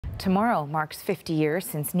Tomorrow marks 50 years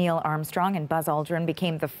since Neil Armstrong and Buzz Aldrin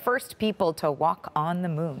became the first people to walk on the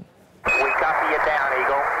moon. We copy it down,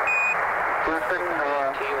 Eagle. Houston,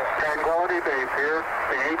 Tranquility Base here.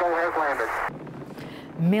 The Eagle has landed.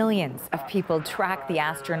 Millions of people track the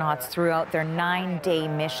astronauts throughout their 9-day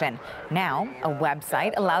mission. Now, a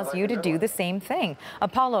website allows you to do the same thing.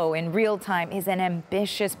 Apollo in Real Time is an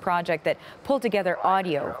ambitious project that pulled together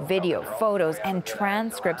audio, video, photos, and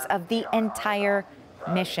transcripts of the entire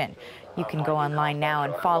mission. You can go online now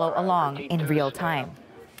and follow along in real time.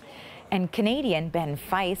 And Canadian Ben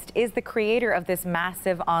Feist is the creator of this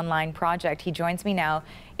massive online project. He joins me now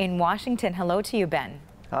in Washington. Hello to you, Ben.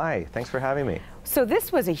 Hi, thanks for having me. So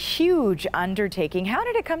this was a huge undertaking. How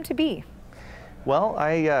did it come to be? Well,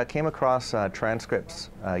 I came across transcripts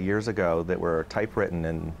years ago that were typewritten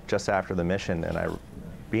and just after the mission, and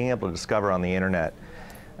being able to discover on the internet,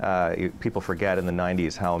 people forget in the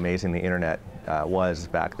 90s how amazing the internet was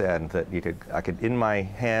back then, that I could in my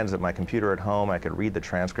hands at my computer at home, I could read the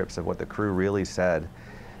transcripts of what the crew really said,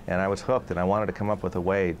 and I was hooked, and I wanted to come up with a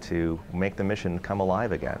way to make the mission come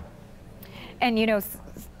alive again. And you know,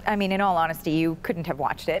 I mean, in all honesty, you couldn't have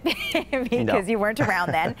watched it because you weren't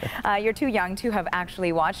around then. You're too young to have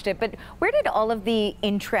actually watched it. But where did all of the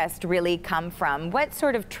interest really come from? What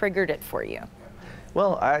sort of triggered it for you?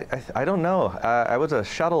 Well, I don't know. I was a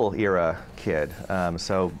shuttle era kid,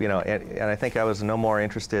 so you know, and I think I was no more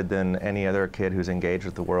interested than any other kid who's engaged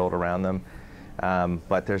with the world around them.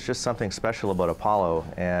 But there's just something special about Apollo,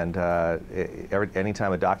 and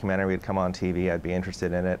anytime a documentary would come on TV, I'd be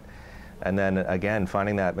interested in it. And then again,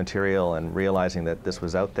 finding that material and realizing that this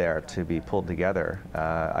was out there to be pulled together,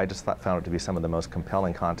 I just found it to be some of the most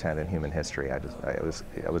compelling content in human history. I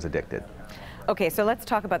was addicted. Okay, so let's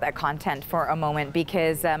talk about that content for a moment,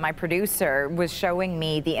 because my producer was showing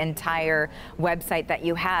me the entire website that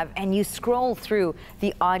you have, and you scroll through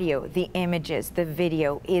the audio, the images, the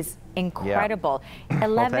video is incredible. Yeah.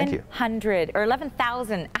 1,100 or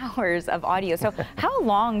 11,000 hours of audio. So how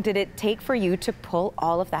long did it take for you to pull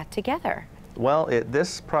all of that together? Well,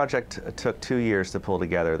 this project took 2 years to pull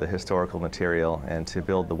together the historical material and to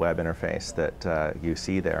build the web interface that you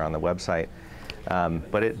see there on the website.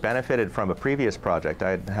 But it benefited from a previous project.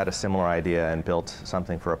 I had a similar idea and built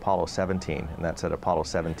something for Apollo 17, and that's at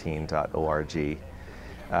apollo17.org.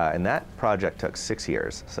 And that project took 6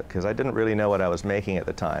 years, because I didn't really know what I was making at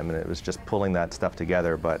the time, and it was just pulling that stuff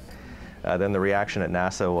together. But then the reaction at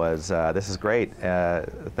NASA was, this is great,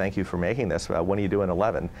 thank you for making this, when are you doing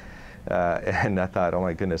 11? And I thought, oh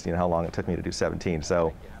my goodness, you know how long it took me to do 17.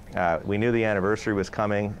 So we knew the anniversary was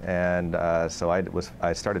coming, and so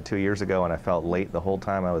I started 2 years ago, and I felt late the whole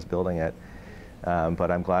time I was building it. But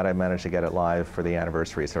I'm glad I managed to get it live for the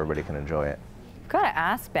anniversary so everybody can enjoy it. Gotta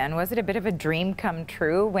ask, Ben, was it a bit of a dream come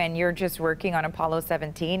true when you're just working on Apollo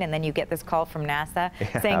 17 and then you get this call from NASA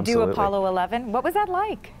saying, absolutely. Do Apollo 11? What was that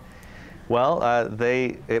like? Well,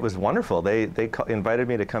 it was wonderful. They invited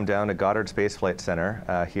me to come down to Goddard Space Flight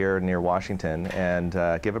Center here near Washington and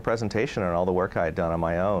give a presentation on all the work I had done on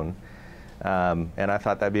my own. And I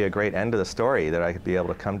thought that'd be a great end to the story, that I could be able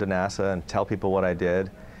to come to NASA and tell people what I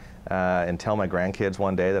did, and tell my grandkids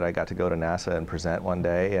one day that I got to go to NASA and present one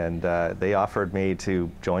day. And they offered me to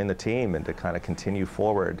join the team and to kind of continue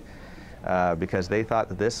forward, because they thought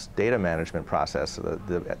that this data management process,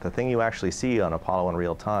 the thing you actually see on Apollo in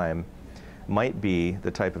real time, might be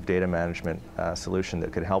the type of data management solution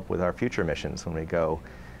that could help with our future missions when we go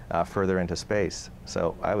further into space.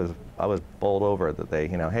 So I was bowled over that they,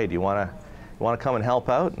 you know, hey, do you want to come and help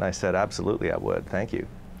out? And I said, absolutely, I would. Thank you.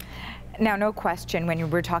 Now, no question, when you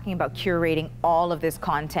were talking about curating all of this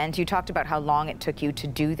content, you talked about how long it took you to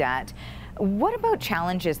do that. What about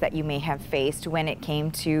challenges that you may have faced when it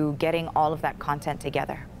came to getting all of that content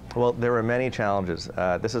together? Well, there were many challenges.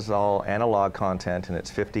 This is all analog content, and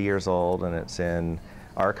it's 50 years old, and it's in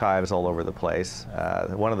archives all over the place.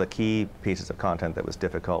 One of the key pieces of content that was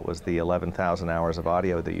difficult was the 11,000 hours of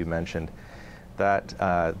audio that you mentioned.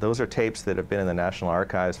 Those are tapes that have been in the National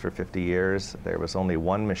Archives for 50 years. There was only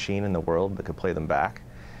one machine in the world that could play them back,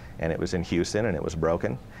 and it was in Houston, and it was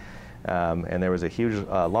broken. And there was a huge,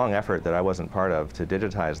 long effort that I wasn't part of to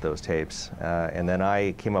digitize those tapes. And then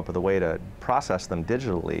I came up with a way to process them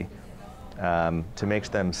digitally to make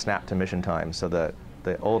them snap to mission time, so that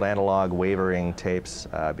the old analog wavering tapes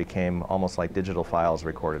became almost like digital files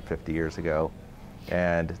recorded 50 years ago.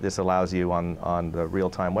 And this allows you on the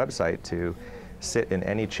real-time website to sit in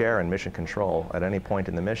any chair in mission control at any point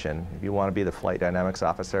in the mission. If you want to be the flight dynamics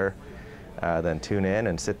officer, then tune in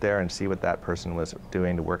and sit there and see what that person was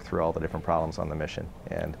doing to work through all the different problems on the mission.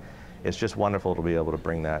 And it's just wonderful to be able to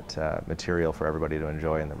bring that material for everybody to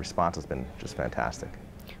enjoy, and the response has been just fantastic.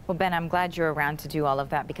 Well, Ben, I'm glad you're around to do all of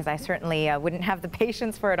that, because I certainly wouldn't have the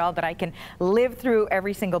patience for it all, but I can live through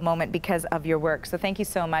every single moment because of your work. So thank you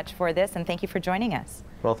so much for this, and thank you for joining us.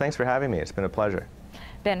 Well, thanks for having me. It's been a pleasure.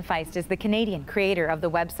 Ben Feist is the Canadian creator of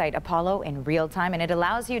the website Apollo in Real Time, and it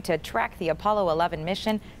allows you to track the Apollo 11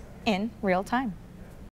 mission in real time.